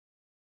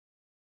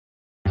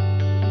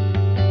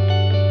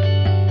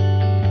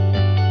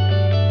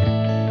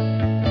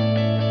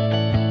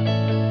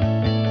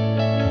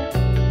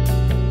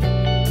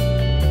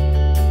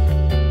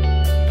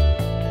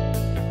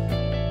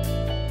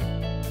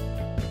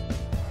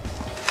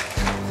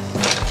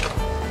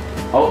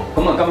好，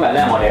咁啊今日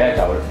咧我哋咧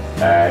就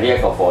呢一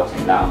個課程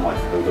啦，我哋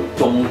去到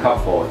中級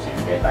課程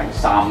嘅第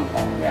3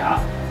堂嘅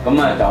嚇。咁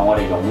啊就我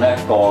哋用一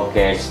個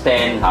嘅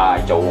stand 嚇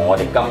做我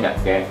哋今日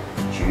嘅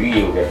主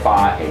要嘅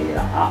花器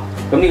啦嚇。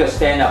咁呢個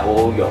stand 咧好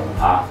好用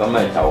嚇，咁啊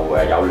就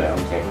有2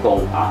尺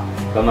高嚇。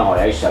咁啊我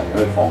哋喺上面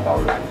可以放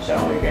嚿泥上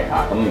去嘅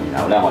嚇。咁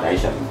然後咧我哋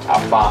喺上面插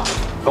花。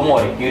咁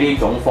我哋叫呢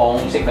種方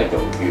式咧做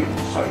懸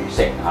垂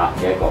式嚇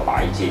嘅一個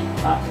擺設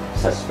嚇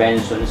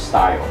 ，suspension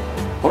style。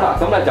好啦，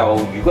咁咧就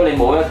如果你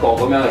冇一個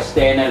咁樣嘅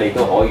stand 咧，你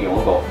都可以用一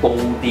個高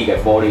啲嘅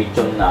玻璃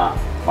樽啊，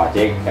或者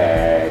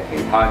其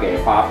他嘅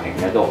花瓶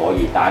咧都可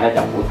以，但係咧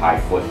就唔好太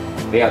闊，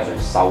比較上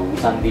瘦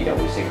身啲就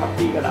會適合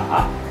啲㗎啦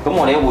嚇。咁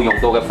我哋會用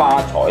到嘅花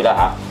材啦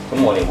嚇，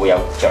咁我哋會有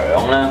獎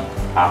啦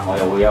嚇，我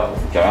又會有紅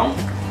獎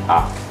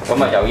嚇，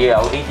咁啊又要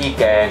有呢啲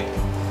嘅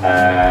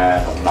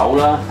龍柳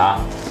啦嚇。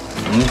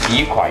五指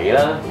葵啦，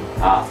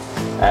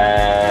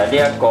呢一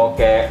個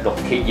嘅綠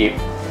鐵葉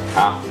嚇，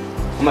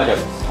咁啊就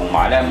同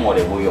埋咧，我哋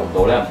會用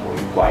到咧玫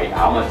瑰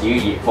嚇，咁啊至於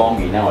葉方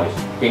面咧，我哋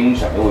經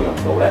常都會用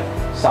到咧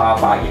沙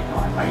巴葉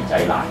同埋米仔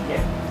蘭嘅。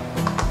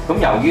咁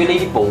由於呢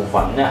啲部分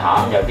咧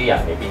嚇，有啲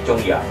人未必中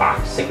意白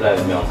色啦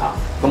咁樣嚇，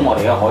咁我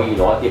哋咧可以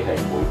攞一啲譬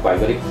如玫瑰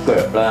嗰啲腳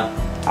啦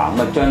嚇，咁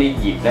啊將啲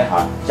葉咧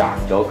嚇摘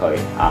咗佢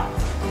嚇，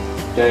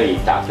將啲葉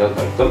摘咗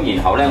佢，咁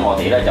然後咧我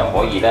哋咧就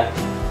可以咧。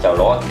就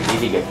攞一條呢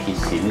啲嘅鐵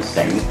線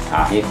繩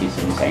嚇，呢啲鐵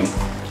線繩，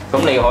咁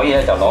你可以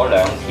咧就攞2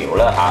條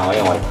啦嚇，因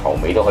為我哋頭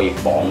尾都可以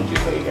綁住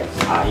佢嘅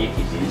嚇，呢啲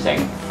鐵線繩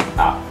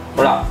嚇。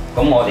好啦，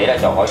咁我哋咧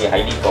就可以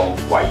喺呢個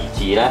位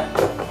置咧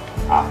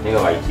呢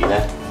個位置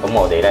咧，咁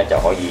我哋咧就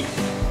可以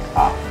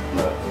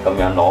咁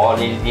樣攞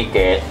呢啲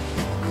嘅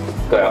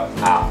腳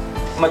嚇，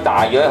咁啊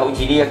大約好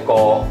似呢一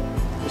個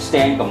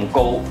stand 咁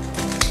高，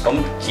咁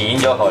剪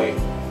咗佢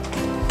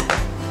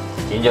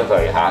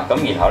嚇，咁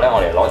然後咧我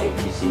哋攞條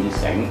鐵線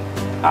繩。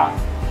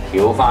翹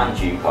翻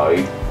住佢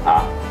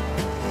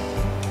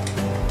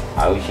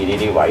好似呢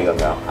啲位咁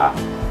樣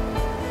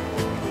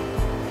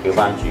翹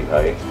翻住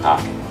佢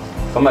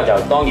咁啊就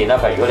當然啦，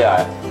譬如如果你話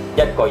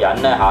一個人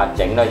咧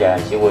整咧有陣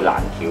時會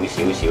難翹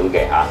少少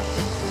嘅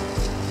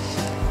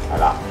係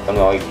啦，咁你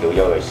可以翹咗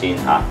佢先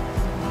呢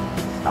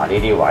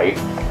啲位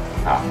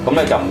咁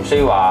咧就唔需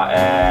要話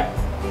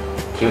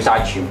翹晒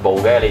全部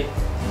嘅，你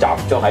集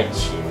中喺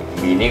前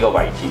面呢個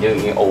位置都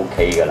已經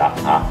OK 㗎啦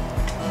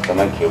咁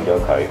樣翹咗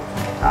佢。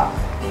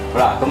好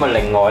啦，咁啊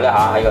另外咧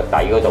喺個底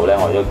嗰度咧，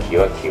我哋都翹一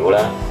翹啦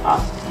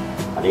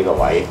呢個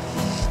位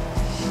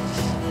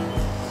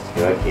翹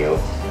一翹，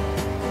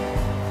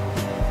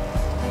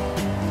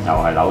又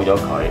係扭咗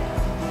佢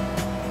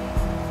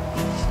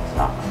咁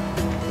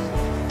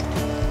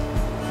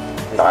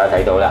大家睇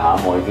到咧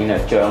我已經咧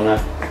將咧呢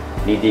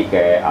啲嘅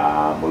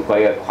玫瑰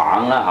嘅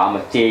框啦咁啊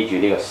遮住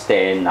呢個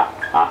stand 啦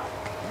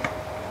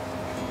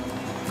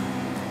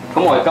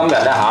咁我哋今日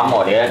咧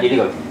我哋咧呢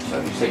個垂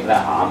式咧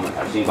咁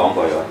頭先講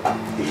過有個特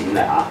點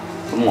咧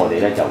咁我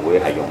哋咧就會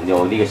係用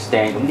咗呢個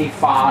stand， 咁啲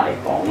花嚟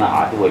講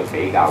啦都會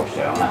比較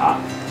上啦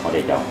我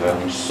哋就向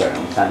上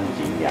伸展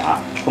嘅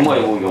咁我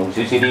哋會用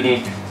少少呢啲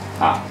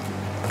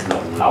龍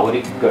柳嗰啲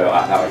腳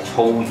較為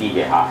粗啲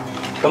嘅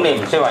咁你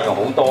唔需要話用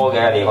好多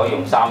嘅，你可以用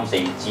3、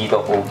4支都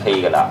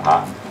OK 㗎啦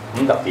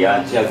咁特別有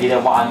陣時有啲咧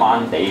彎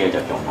彎地嘅就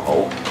仲好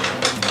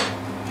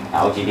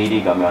好似呢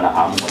啲咁樣啦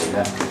咁我哋咧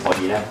可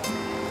以咧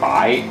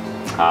擺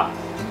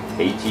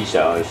幾支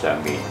上去上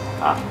面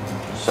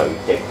垂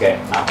直嘅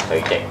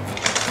垂直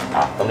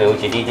咁你好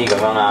似呢啲咁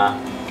樣啦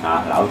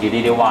好似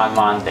呢啲彎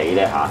彎地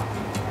咧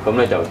咁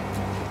咧就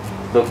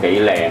都幾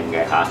靚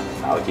嘅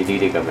好似呢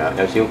啲咁樣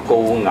有少少高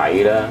矮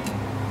啦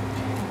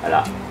係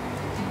啦，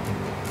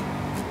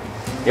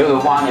如果佢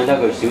彎咗得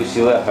佢少少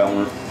咧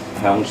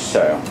向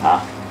上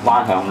彎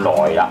向內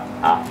啦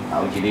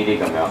好似呢啲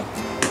咁樣，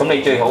咁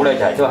你最好咧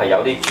就係都係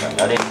有啲長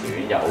有啲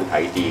短就好睇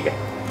啲嘅，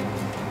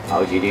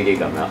好似呢啲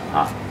咁樣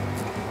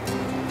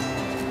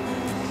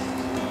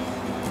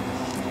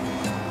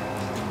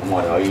咁我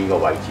哋可以呢個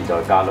位置再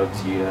加多支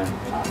啦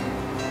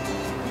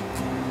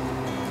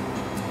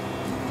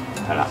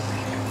係啦，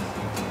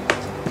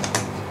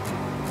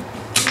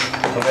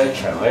咁一啲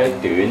長一啲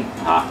短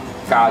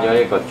加咗一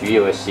個主要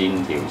嘅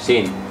線條先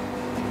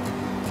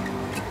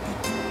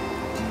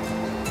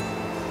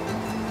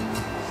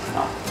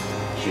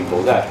全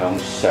部都係向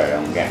上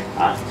嘅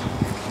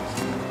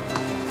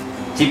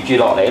接住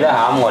落嚟咧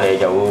咁我哋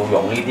就會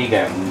用呢啲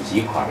嘅五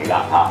指葵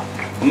啦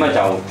咁啊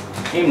就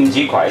呢五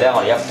指葵咧，我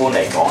哋一般嚟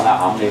講啦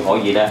咁你可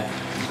以咧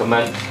咁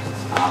樣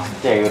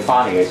即係佢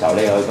翻嚟嘅時候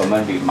咧，可以咁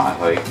樣亂埋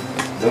佢，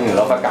咁要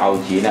攞把鉸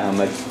剪咧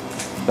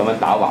咁樣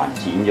打橫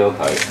剪咗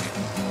佢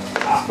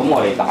咁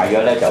我哋大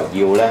約咧就要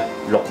咧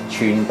6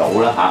寸到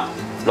啦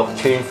6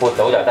寸闊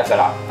到就得㗎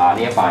啦呢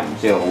一塊唔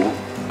需要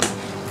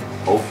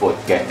好闊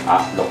嘅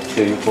6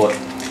寸闊。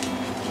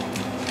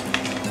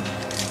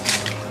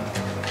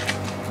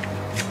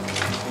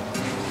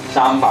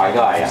3塊都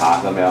係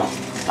咁樣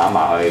打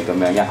埋去，咁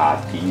樣一下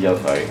剪咗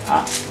佢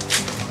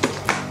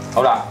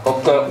好啦，個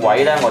腳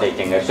位咧，我哋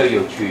淨係需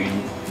要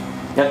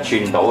1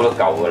寸到都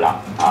夠㗎啦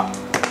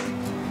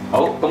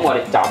好，咁我哋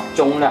集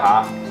中咧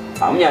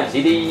咁有陣時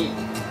啲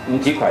五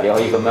指葵你可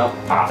以咁樣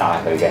壓下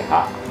佢嘅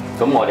嚇。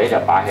咁我哋就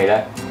擺喺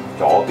咧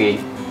左邊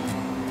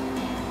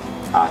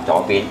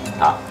左邊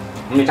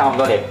咁你差唔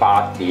多你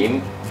8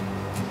點、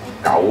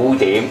9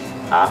點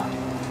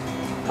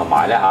同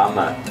埋咧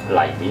黎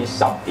面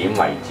10點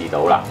位置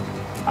到啦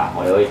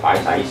我哋可以擺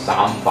晒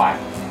3塊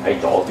喺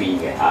左邊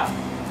嘅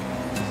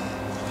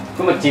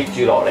咁接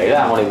住落嚟咧，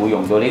我哋會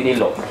用到呢啲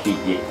綠鐵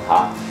葉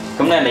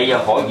咁咧你又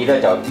可以咧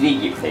就呢啲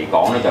葉嚟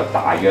講咧就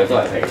大約都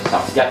係譬如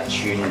11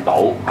寸到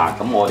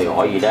咁我哋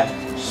可以咧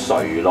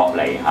垂落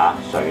嚟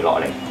垂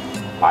落嚟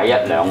擺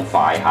1、2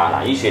塊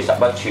嗱，呢處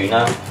11寸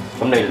啦，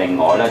咁你另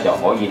外咧就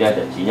可以咧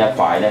就剪一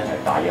塊咧係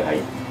大約係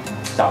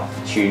10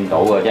寸到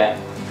嘅啫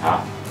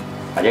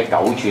或者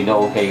9寸都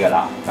OK 㗎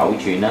啦，9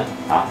寸啦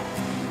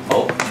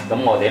好，咁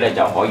我哋咧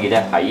就可以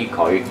咧喺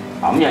佢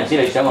咁有陣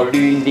時你想佢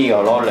攣啲嘅，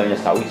攞2隻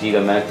手指咁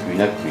樣捲一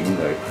捲佢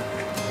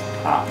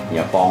然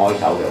後放開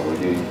手就會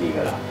攣啲㗎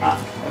啦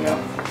咁樣。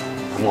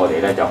咁我哋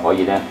咧就可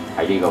以咧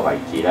喺呢個位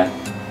置咧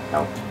就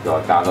再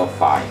加多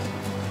塊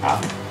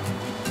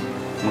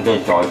咁跟住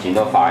再剪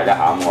多塊咧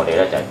咁我哋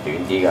咧就係短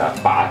啲㗎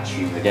，8寸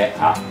嘅啫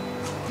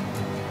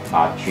8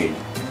寸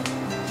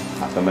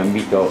咁樣搣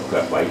咗個腳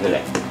位出嚟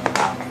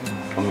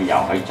咁又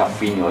喺側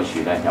邊嗰處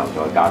咧又再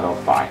加多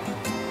塊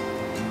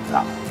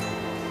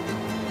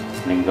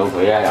令到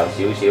佢咧有少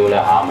少咧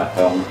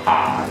向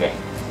下嘅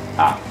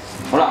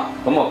好啦，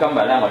咁我今日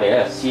咧我哋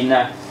咧先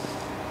咧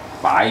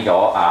擺咗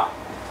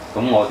咁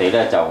我哋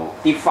咧就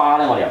啲花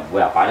咧我哋又唔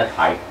會話擺得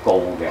太高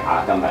嘅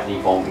今日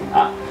呢方面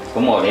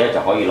咁我哋咧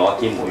就可以攞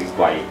支玫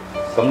瑰，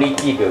咁呢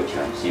支叫長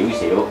少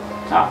少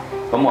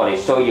咁我哋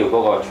需要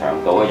嗰個長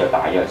度咧就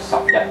大約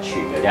11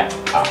寸嘅啫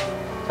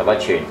11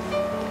寸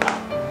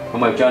咁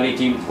我將呢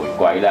支玫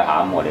瑰咧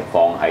咁我哋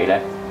放喺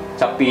咧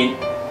側邊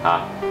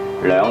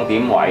2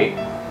點位。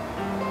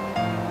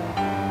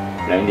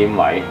2點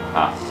位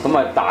咁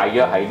大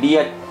約係呢一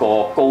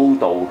個高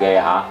度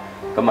嘅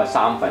咁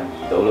2/3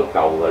度都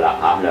夠㗎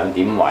啦2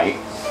點位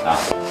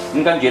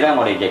咁跟住咧，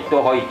我哋亦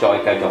都可以再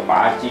繼續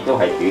擺一支都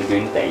係短短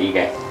地嘅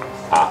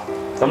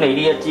咁你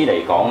呢一支嚟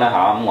講咧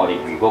咁我哋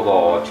預嗰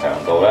個長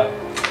度咧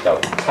就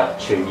7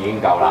寸已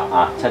經夠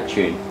啦7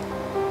寸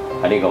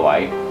喺呢個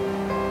位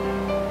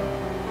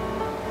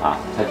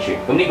7寸，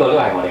咁呢個都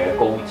係我哋嘅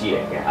高支嚟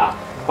嘅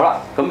好啦，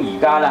咁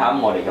而家咧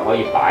我哋就可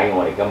以擺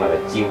我哋今日嘅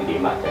焦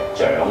點就係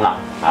獎啦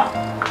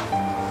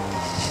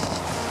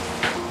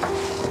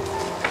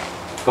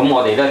咁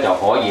我哋咧就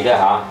可以咧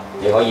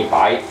你可以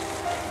擺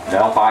2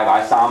塊、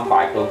擺3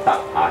塊都得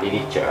呢啲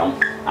獎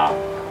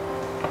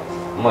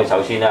咁我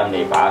首先咧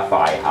你擺一塊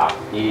呢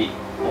啲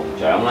紅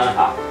獎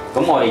啦咁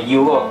我哋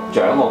要嗰個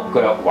獎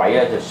個腳位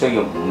咧就需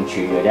要5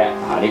寸嘅啫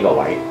呢個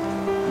位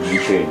5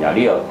寸由呢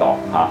度度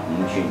5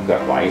寸腳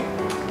位。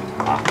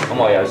咁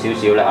我有少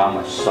少咧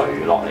垂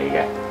落嚟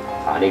嘅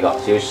呢個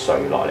少少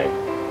垂落嚟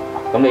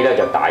咁你咧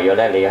就大約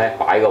咧你喺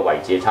擺個位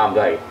置差唔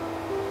多係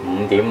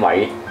5點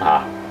位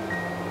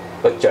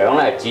個獎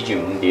咧係指住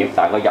5點，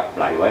但係個入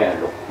嚟位係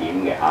6點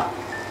嘅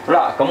好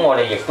啦，咁我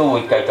哋亦都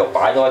會繼續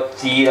擺多一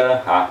支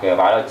啦繼續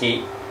擺多支。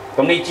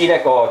咁呢支咧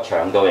個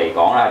長度嚟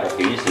講咧就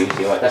短少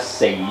少得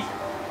4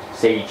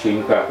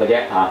寸腳嘅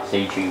啫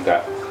4寸腳。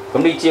咁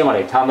呢支我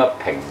哋差唔多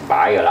平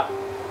擺㗎啦，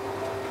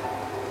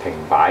平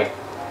擺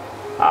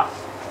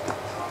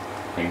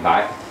平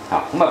擺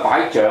咁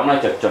擺獎咧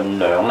就盡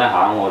量咧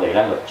我哋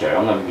咧個獎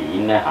嘅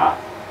面咧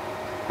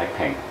係平，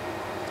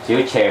少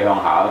少斜向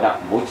下都得，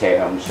唔好斜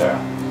向上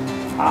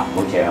唔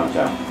好斜向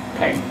上，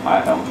平或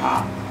者向下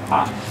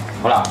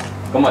好啦，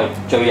咁咪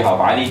最後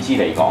擺呢支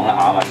嚟講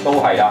啦都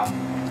係啦，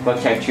個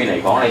尺寸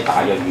嚟講你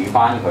大約預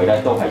翻佢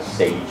咧都係4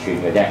寸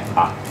嘅啫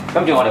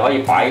跟住我哋可以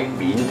擺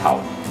面頭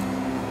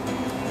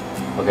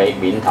OK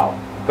面頭。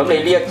咁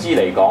你呢一支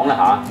嚟講咧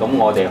咁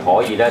我哋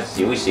可以咧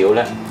少少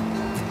咧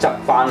執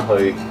翻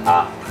去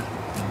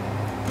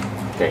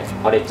OK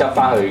我哋執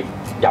翻去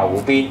右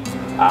邊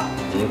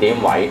5點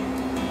位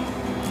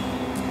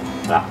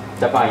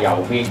執翻去右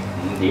邊5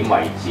點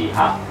位置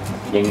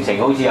形成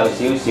好似有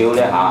少少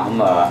咧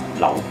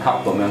留級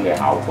咁樣嘅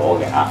效果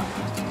嘅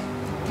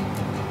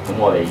咁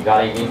我哋而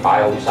家已經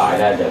擺好晒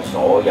咧，就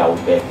所有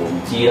嘅半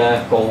枝啦、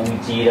高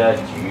枝啦、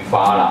主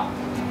花啦。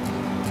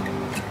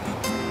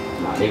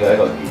呢個係一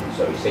個圓錘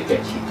式嘅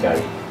設計。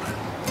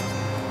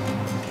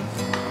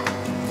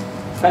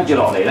跟住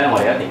落嚟咧，我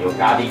哋一定要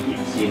加啲葉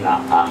先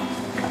啦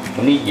咁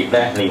啲葉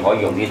咧，你可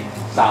以用啲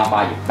沙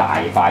花葉大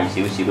塊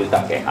少少都得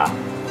嘅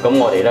咁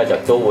我哋咧就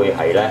都會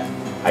係咧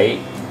喺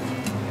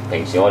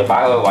平時我哋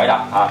擺個位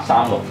啦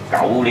3、6、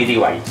9呢啲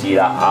位置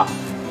啦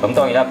咁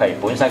當然啦，譬如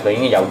本身佢已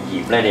經有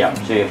葉咧，你又唔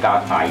需要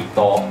加太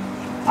多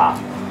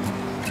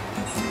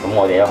咁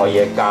我哋咧可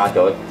以加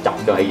咗集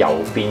咗喺右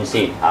邊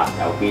先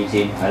右邊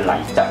先喺泥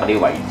質嗰啲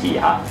位置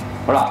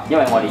好啦，因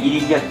為我哋呢啲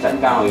一陣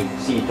間去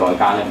先再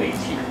加咧，未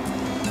遲。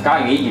加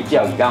完啲葉之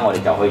後，而家我哋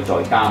就可以再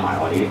加埋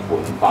我哋啲半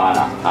花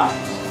啦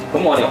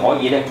咁我哋可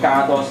以咧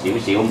加多少少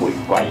玫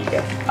瑰嘅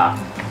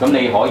咁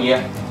你可以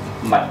咧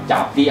密集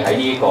啲喺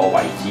呢個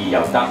位置又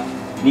得，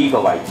呢個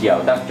位置又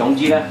得，總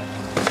之咧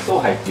都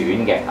係短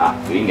嘅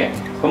短嘅。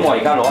咁我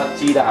而家攞一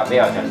支咧比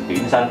較長短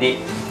身啲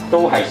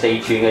都係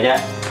4寸嘅啫，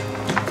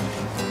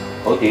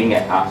好短嘅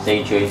嚇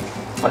，4寸。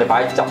我哋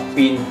擺喺側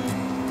邊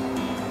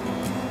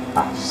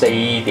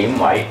4點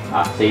位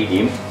4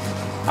點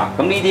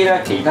咁呢啲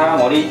咧，其他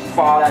我啲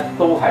花咧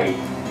都係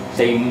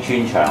4、5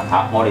寸長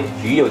我哋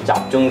主要集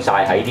中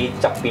晒喺啲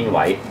側邊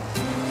位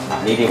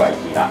呢啲位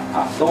置啦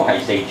都係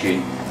4寸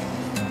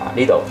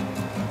呢度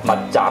密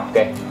集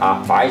嘅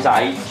擺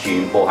晒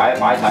全部擺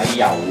晒喺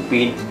右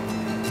邊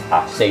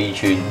4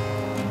寸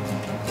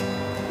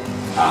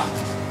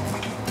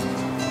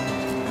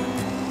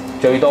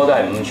最多都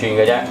係5寸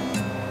嘅啫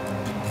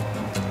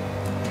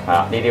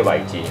呢啲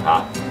位置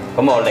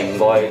咁我另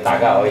外大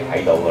家可以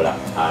睇到噶啦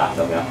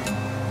咁樣。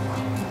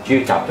主要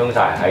集中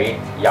晒喺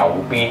右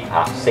邊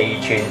4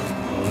寸、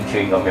5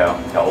寸咁樣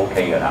就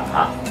OK 㗎啦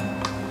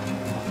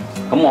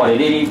咁我哋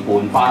呢啲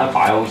半花都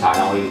擺好晒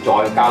啦，我要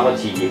再加多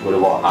次葉㗎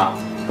咯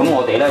喎咁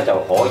我哋咧就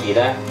可以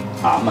咧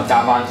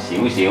加翻少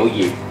少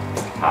葉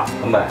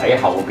咁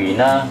喺後邊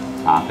啦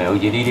譬如好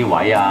似呢啲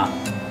位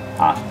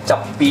側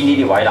邊呢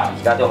啲位啦，而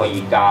家都可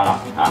以加啦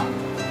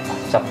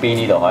側邊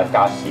呢度可以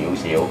加少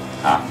少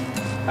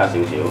加少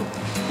少，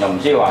又唔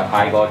需要話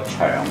太過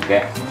長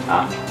嘅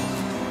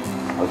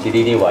好似呢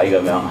啲位咁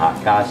樣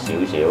加少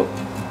少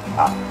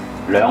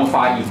兩塊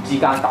葉之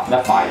間揼一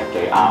塊就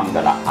最啱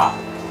㗎啦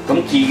咁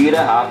至於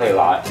咧譬如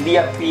話呢一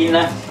邊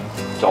咧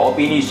左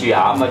邊啲樹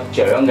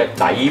長嘅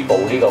底部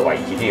呢個位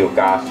置都要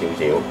加少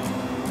少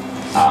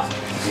呢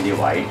啲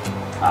位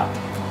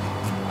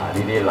呢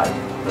啲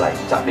泥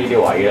質呢啲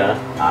位啦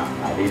呢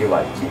啲位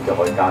置就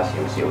可以加少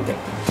少嘅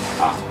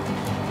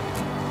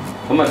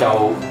咁就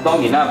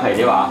當然啦，譬如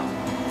你話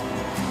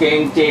驚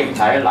遮唔晒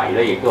啲泥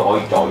咧，亦都可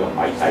以再用米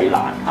仔蘭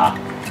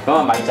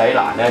咁米仔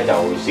蘭咧就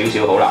少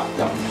少好啦，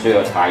就唔需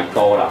要太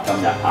多啦。今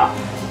日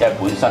因為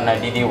本身咧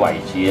呢啲位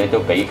置咧都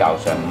比較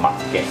上密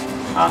嘅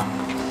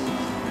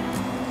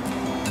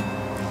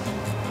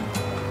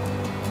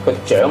個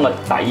掌嘅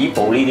底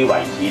部呢啲位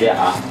置咧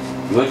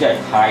如果真係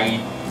太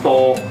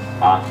多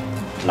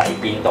泥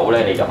變到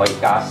咧，你就可以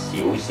加少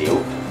少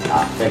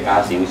即係加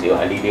少少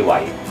喺呢啲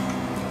位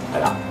係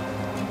啦。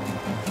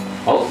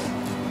好，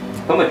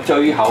咁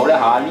最後咧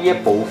呢一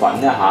部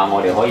分咧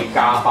我哋可以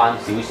加翻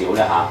少少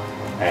咧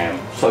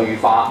碎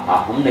花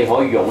咁你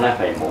可以用咧，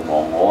譬如無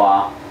忘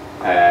我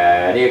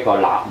呢一個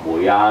臘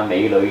梅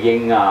美女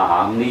英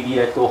咁呢啲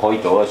咧都可以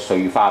做個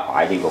碎花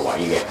擺呢個位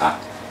嘅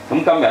咁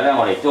今日咧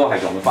我哋都係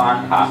用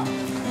翻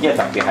因為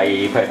特別係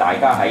譬如大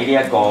家喺呢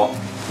一個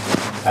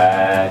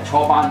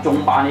初班、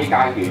中班呢啲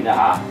階段咧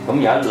咁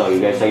有一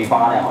類嘅碎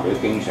花咧，我哋都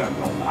經常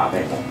用譬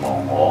如無忘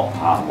我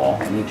黃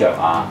孔雀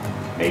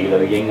美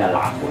女英臘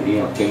梅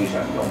呢個經常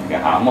用嘅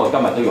咁我今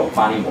日都用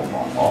翻啲無忘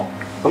我。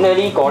咁你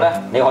呢個咧，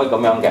你可以咁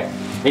樣嘅，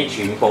你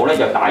全部咧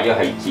就大約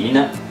係剪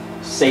咧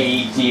4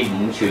至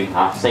5寸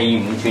4、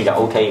5寸就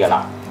OK 㗎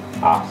啦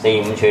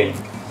4、5寸，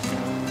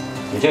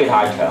唔需要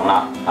太長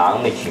啦咁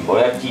你全部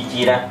一支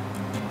支咧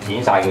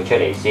剪晒佢出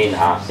嚟先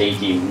4至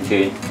5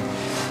寸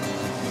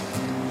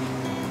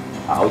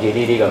好似呢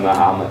啲咁樣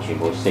咁全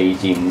部4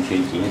至5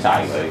寸剪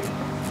晒佢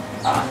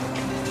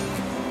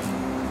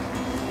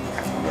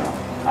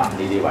呢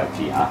啲位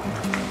置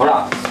好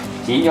啦。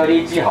剪咗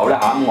啲之後咧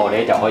咁我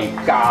哋就可以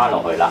加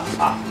落去啦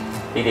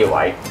呢啲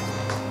位。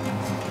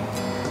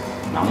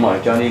咁我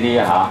哋將呢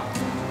啲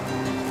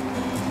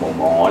無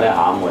忘我咧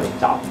我哋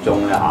集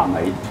中咧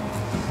喺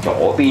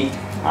左邊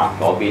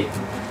左邊。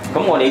咁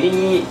我哋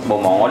啲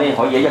無忘我咧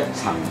可以一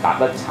層搭一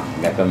層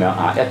嘅咁樣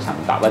一層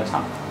搭一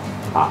層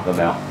咁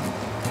樣。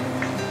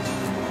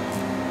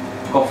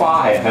個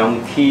花係向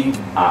天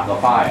個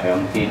花係向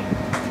天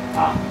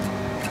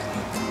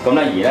咁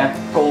咧而咧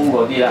高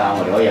嗰啲咧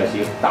我哋可以有少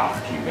少搭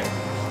住嘅，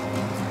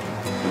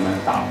咁樣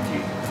搭住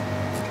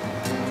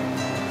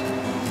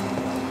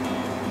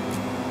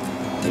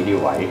呢啲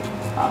位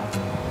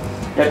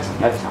一層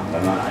一層咁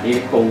樣呢啲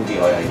高啲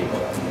可以喺呢度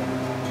有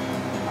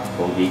高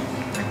啲。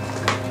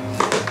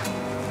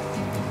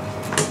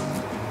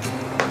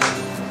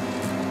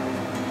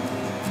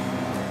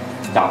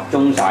集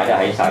中晒咧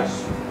喺晒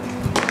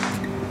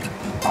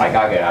大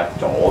家嘅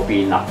左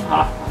邊啦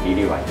呢啲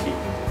位置。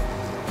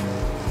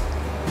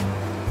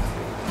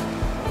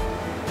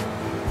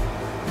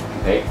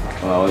OK，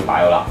 咁就可以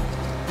擺好啦。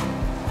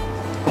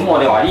咁我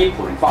哋話呢盆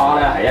花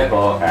咧係一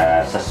個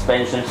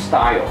suspension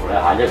style 咧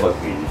一個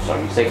圓垂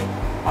式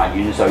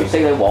圓垂式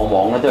咧往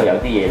往咧都係有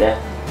啲嘢咧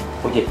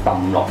好似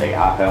揼落嚟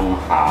向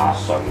下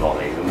垂落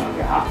嚟咁樣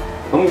嘅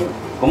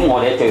咁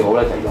我哋最好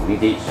咧就用呢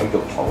啲水族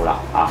草啦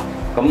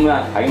咁咧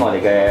喺我哋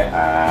嘅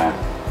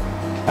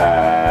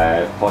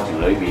課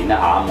程裏邊咧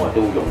我哋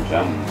都會用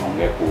上唔同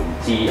嘅灌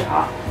枝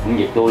咁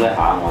亦都咧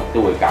我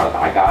都會教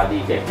大家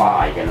一啲嘅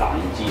花藝嘅冷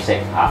知識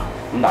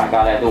咁大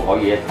家咧都可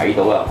以睇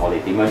到我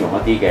哋點樣用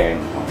一啲嘅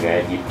唔同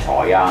嘅葉材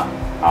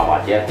或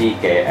者一啲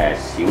嘅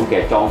小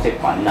嘅裝飾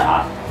品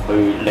去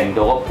令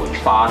到嗰盆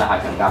花咧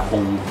更加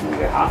豐富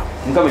嘅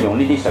咁今日用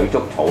呢啲水竹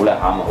草咧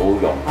好好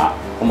用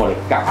咁我哋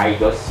戒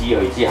咗絲佢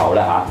之後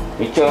咧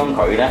你將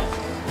佢咧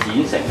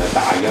剪成佢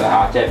大約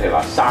即係譬如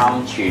話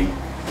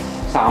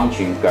3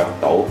寸腳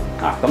到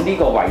咁呢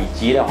個位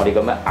置咧我哋咁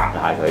樣壓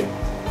下佢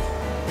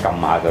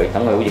撳下佢，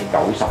等佢好似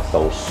90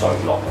度垂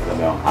落嚟咁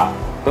樣嚇。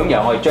咁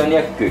然後我哋將呢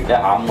一橛咧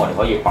嚇，咁我哋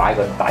可以擺喺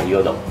個底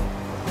嗰度，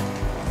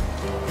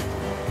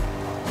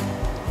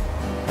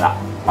嗱，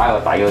擺喺個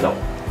底嗰度，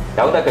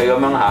由得佢咁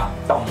樣嚇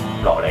抌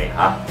落嚟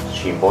嚇，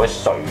全部都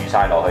垂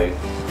晒落去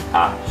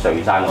嚇，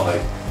垂晒落去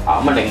啊，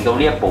咁啊令到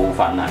呢一部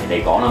分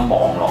嚟講咧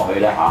望落去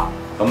咧嚇，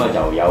咁啊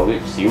就有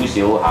少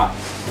少嚇，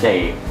即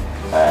係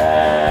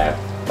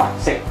特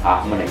色嚇，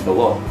咁啊令到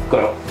嗰個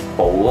腳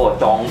部嗰個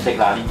裝飾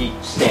啦，呢啲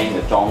stand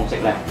嘅裝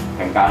飾咧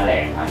更加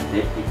靚嚇，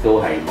亦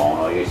都係望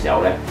落去嘅時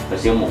候咧有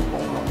少少朦朦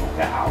朧朧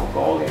嘅效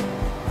果嘅。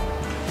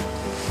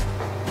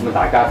咁啊，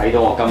大家睇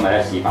到我今日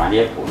咧示範呢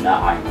一盤啦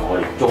嚇，原來我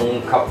哋中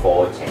級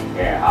課程嘅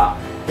嚇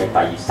嘅第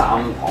3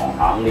堂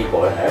嚇，咁呢個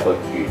咧係一個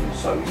圓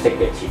錘式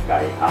嘅設計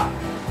嚇。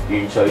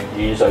圓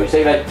錘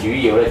式咧主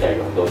要咧就係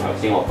用到頭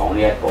先我講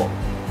呢一個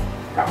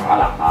架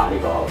啦嚇，呢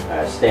個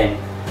stand。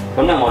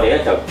咁咧我哋咧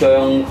就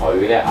將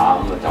佢咧嚇，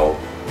咁啊就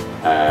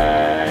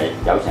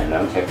有成2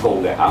尺高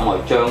嘅嚇，我哋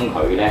將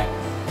佢咧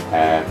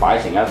擺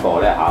成一個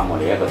咧嚇，我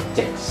哋一個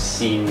直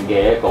線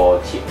嘅一個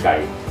設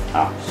計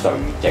嚇，垂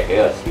直嘅一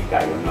個設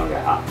計咁樣嘅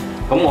嚇。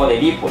咁我哋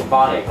呢盤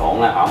花嚟講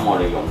咧嚇，我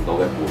哋用到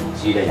嘅盤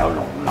枝咧有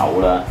龍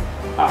柳啦，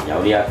啊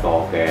有呢一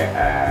個嘅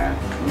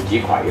五子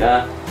葵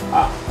啦，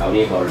啊有呢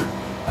個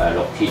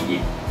綠鐵葉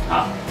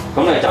嚇。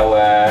咁咧就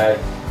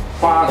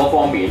花嗰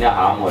方面咧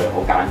嚇，我哋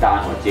好簡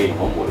單，我只係用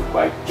咗玫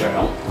瑰獎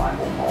同埋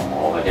紅鵝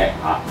鵝嘅啫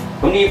嚇。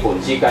咁呢盤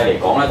設計嚟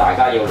講咧，大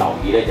家要留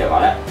意咧就係話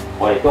咧，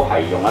我哋都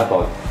係用一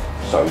個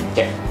垂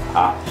直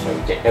嚇，垂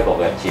直一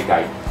個嘅設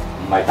計，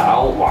唔係打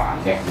橫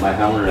嘅，唔係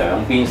向兩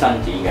邊伸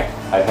展嘅，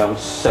係向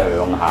上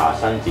下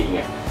伸展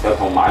嘅。又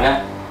同埋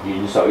咧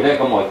圓錘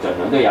咧，咁我盡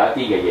量都有一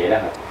啲嘅嘢咧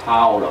係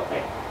拋落嚟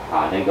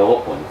嚇，令到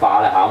嗰盤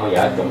花咧嚇，咁有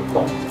一種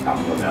動感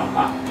咁樣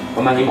嚇。咁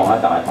啊，希望咧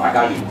就係大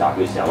家練習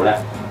嘅時候咧，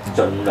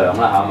盡量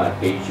啦嚇，咁啊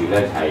記住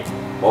咧係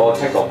嗰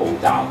7個步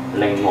驟。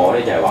另外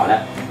咧就係話咧，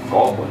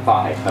嗰盤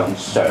花係向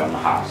上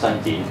下伸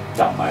展，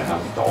就唔係向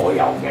左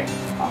右嘅。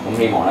啊，咁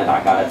希望咧大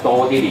家咧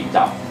多啲練習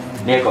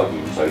呢一個圓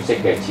錘式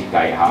嘅設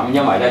計嚇。咁因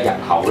為咧日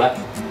後咧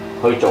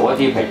去做一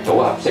啲譬如組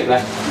合式咧，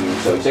圓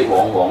錘式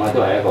往往咧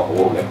都係一個好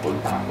好嘅配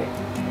搭嘅。